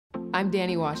I'm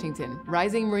Danni Washington,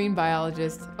 rising marine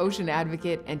biologist, ocean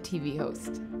advocate, and TV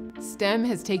host. STEM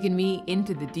has taken me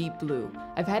into the deep blue.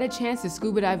 I've had a chance to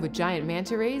scuba dive with giant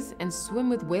manta rays and swim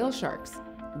with whale sharks.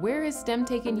 Where has STEM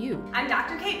taken you? I'm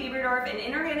Dr. Biberdorf, an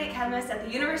inorganic chemist at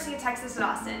the University of Texas at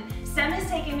Austin. STEM has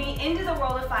taken me into the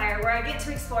world of fire, where I get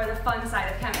to explore the fun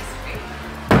side of chemistry.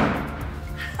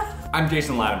 I'm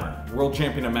Jason Latimer, world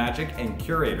champion of magic and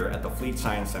curator at the Fleet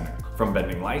Science Center. From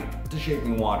bending light to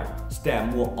shaping water,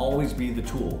 STEM will always be the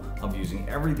tool of using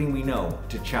everything we know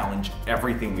to challenge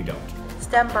everything we don't.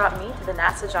 STEM brought me to the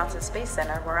NASA Johnson Space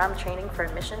Center, where I'm training for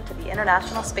a mission to the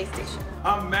International Space Station.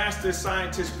 I'm Master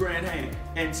Scientist Grant Hank,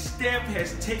 and STEM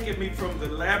has taken me from the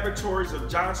laboratories of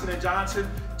Johnson & Johnson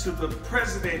to the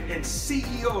president and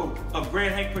CEO of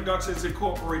Grant Hank Productions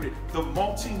Incorporated, the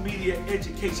multimedia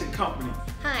education company.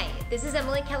 Hi, this is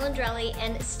Calandrelli,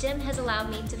 and STEM has allowed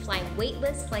me to fly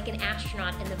weightless like an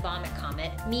astronaut in the Vomit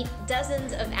Comet, meet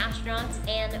dozens of astronauts,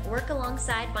 and work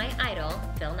alongside my idol,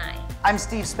 Phil Nye. I'm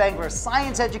Steve Spangler,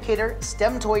 science educator,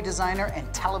 STEM toy designer,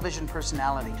 and television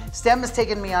personality. STEM has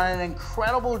taken me on an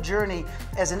incredible journey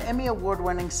as an Emmy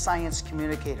Award-winning science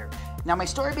communicator. Now, my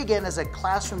story began as a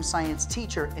classroom science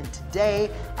teacher, and today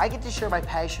I get to share my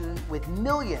passion with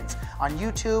millions on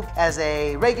YouTube as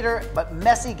a regular but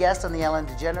messy guest on the Ellen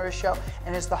DeGeneres Show,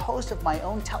 and as the host of my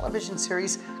own television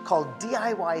series called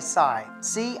DIY Sci.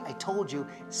 See, I told you,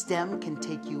 STEM can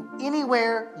take you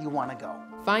anywhere you want to go.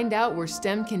 Find out where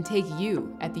STEM can take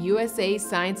you at the USA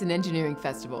Science and Engineering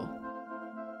Festival.